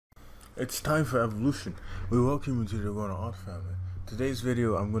It's time for evolution. We welcome you to the OgonoArtFamily. Today's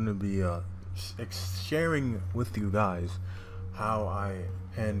video, I'm going to be sharing with you guys how I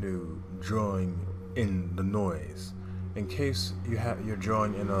handle drawing in the noise. In case you're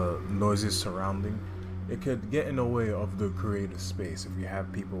drawing in a noisy surrounding, it could get in the way of the creative space. If you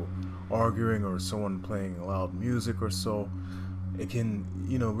have people arguing or someone playing loud music or so, it can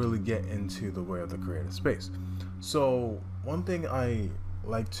really get into the way of the creative space. So one thing I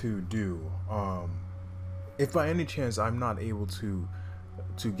like to do, if by any chance I'm not able to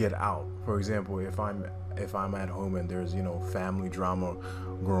get out, for example, if I'm at home and there's family drama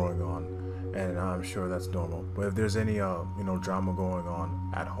going on, and I'm sure that's normal, but if there's any drama going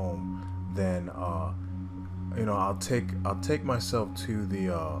on at home, then I'll take myself to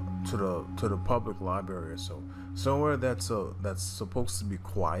the public library or so, somewhere that's supposed to be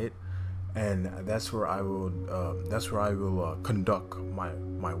quiet, and that's where I will conduct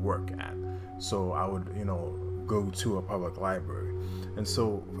my work at. So I would go to a public library. And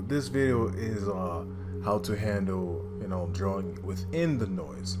so this video is how to handle drawing within the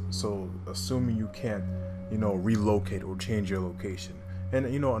noise. So assuming you can't relocate or change your location. And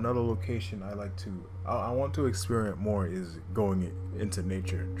another location I want to experiment more is going into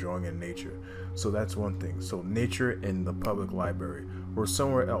nature, drawing in nature. So that's one thing. So nature in the public library or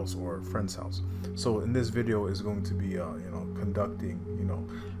somewhere else, or a friend's house. So in this video is going to be conducting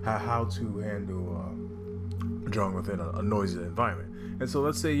how to handle drawing within a noisy environment. And so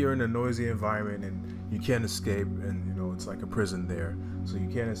let's say you're in a noisy environment and you can't escape, and it's like a prison there, so you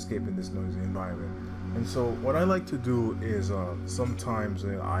can't escape in this noisy environment. And so what I like to do is sometimes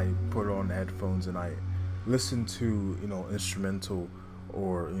I put on headphones and I listen to instrumental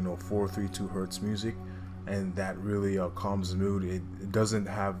or 432 hertz music, and that really calms the mood. It doesn't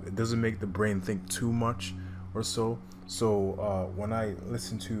make the brain think too much or so. So when I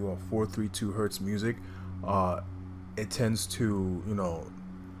listen to 432 hertz music, it tends to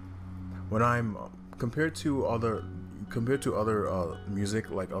when I'm compared to other music,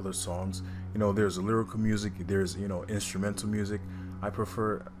 like other songs, there's lyrical music, there's instrumental music. I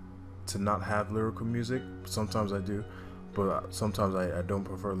prefer to not have lyrical music. Sometimes I do, but sometimes I don't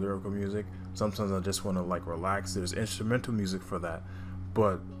prefer lyrical music. Sometimes I just want to relax. There's instrumental music for that,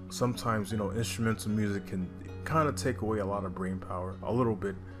 but sometimes instrumental music can kind of take away a lot of brain power, a little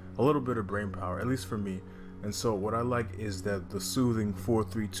bit of brain power, at least for me. And so what I like is that the soothing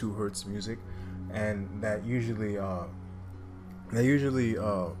 432 hertz music, and that usually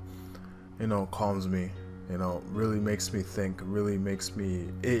calms me, really makes me think, really makes me,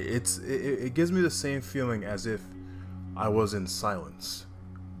 it gives me the same feeling as if I was in silence,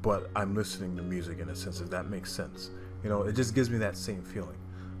 but I'm listening to music, in a sense, if that makes sense. It just gives me that same feeling.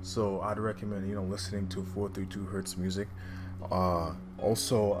 So I'd recommend listening to 432 hertz music.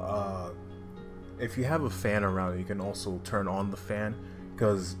 Also, if you have a fan around, you can also turn on the fan,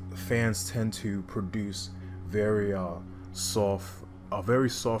 because fans tend to produce a very soft,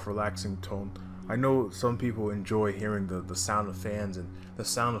 relaxing tone. I know some people enjoy hearing the sound of fans, and the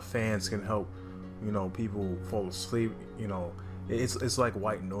sound of fans can help people fall asleep. It's like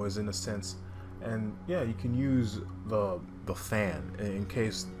white noise in a sense. And yeah, you can use the fan in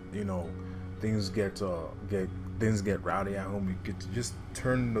case things get rowdy at home. You could just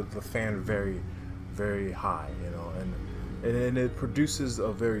turn the fan very, very high, and it produces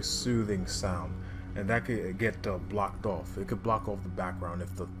a very soothing sound, and that could get blocked off. It could block off the background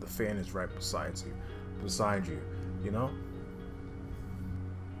if the fan is right beside you.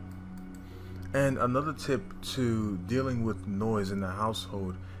 And another tip to dealing with noise in the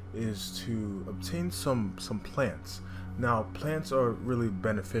household is to obtain some plants. Now, plants are really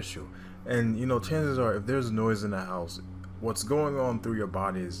beneficial, and chances are, if there's noise in the house, what's going on through your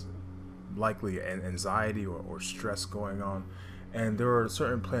body is likely an anxiety or stress going on, and there are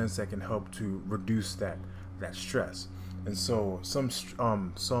certain plants that can help to reduce that stress. And so some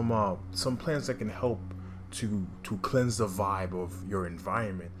plants that can help to cleanse the vibe of your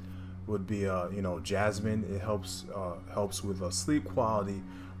environment would be jasmine. It helps with sleep quality.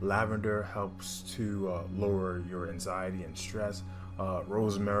 Lavender helps to lower your anxiety and stress.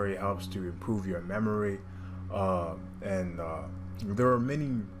 Rosemary helps to improve your memory, and there are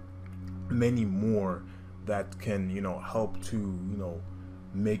many more that can help to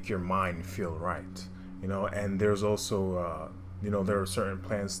make your mind feel right. And there's also there are certain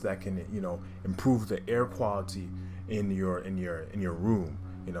plants that can improve the air quality in your room.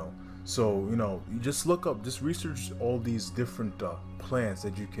 So you just just research all these different plants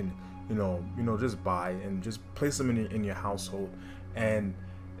that you can just buy and just place them in your household, and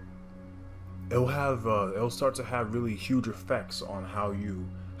it'll start to have really huge effects on how you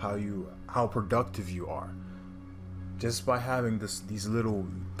how productive you are, just by having these little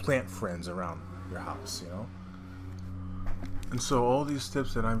plant friends around your house, you know. And so all these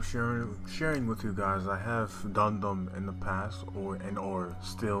tips that I'm sharing with you guys, I have done them in the past, or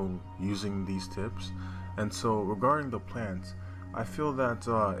still using these tips. And so regarding the plants, I feel that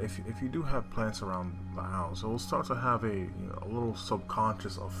if you do have plants around the house, it will start to have a little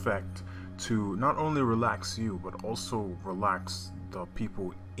subconscious effect to not only relax you, but also relax the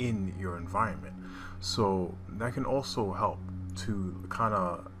people in your environment. So that can also help to kind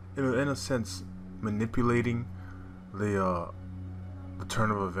of, in a sense, manipulating the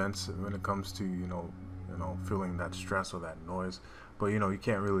turn of events when it comes to feeling that stress or that noise. But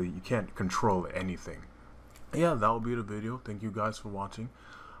you can't control anything. Yeah, that will be the video. Thank you guys for watching.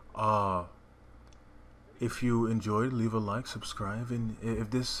 If you enjoyed, leave a like, subscribe, and if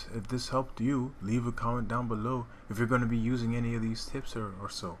this helped you, leave a comment down below if you're going to be using any of these tips or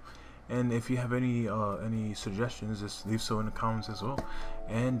so. And if you have any suggestions, just leave so in the comments as well.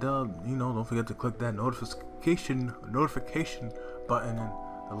 And don't forget to click that notification button and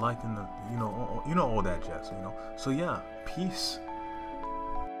the like and the all that jazz. So yeah, peace.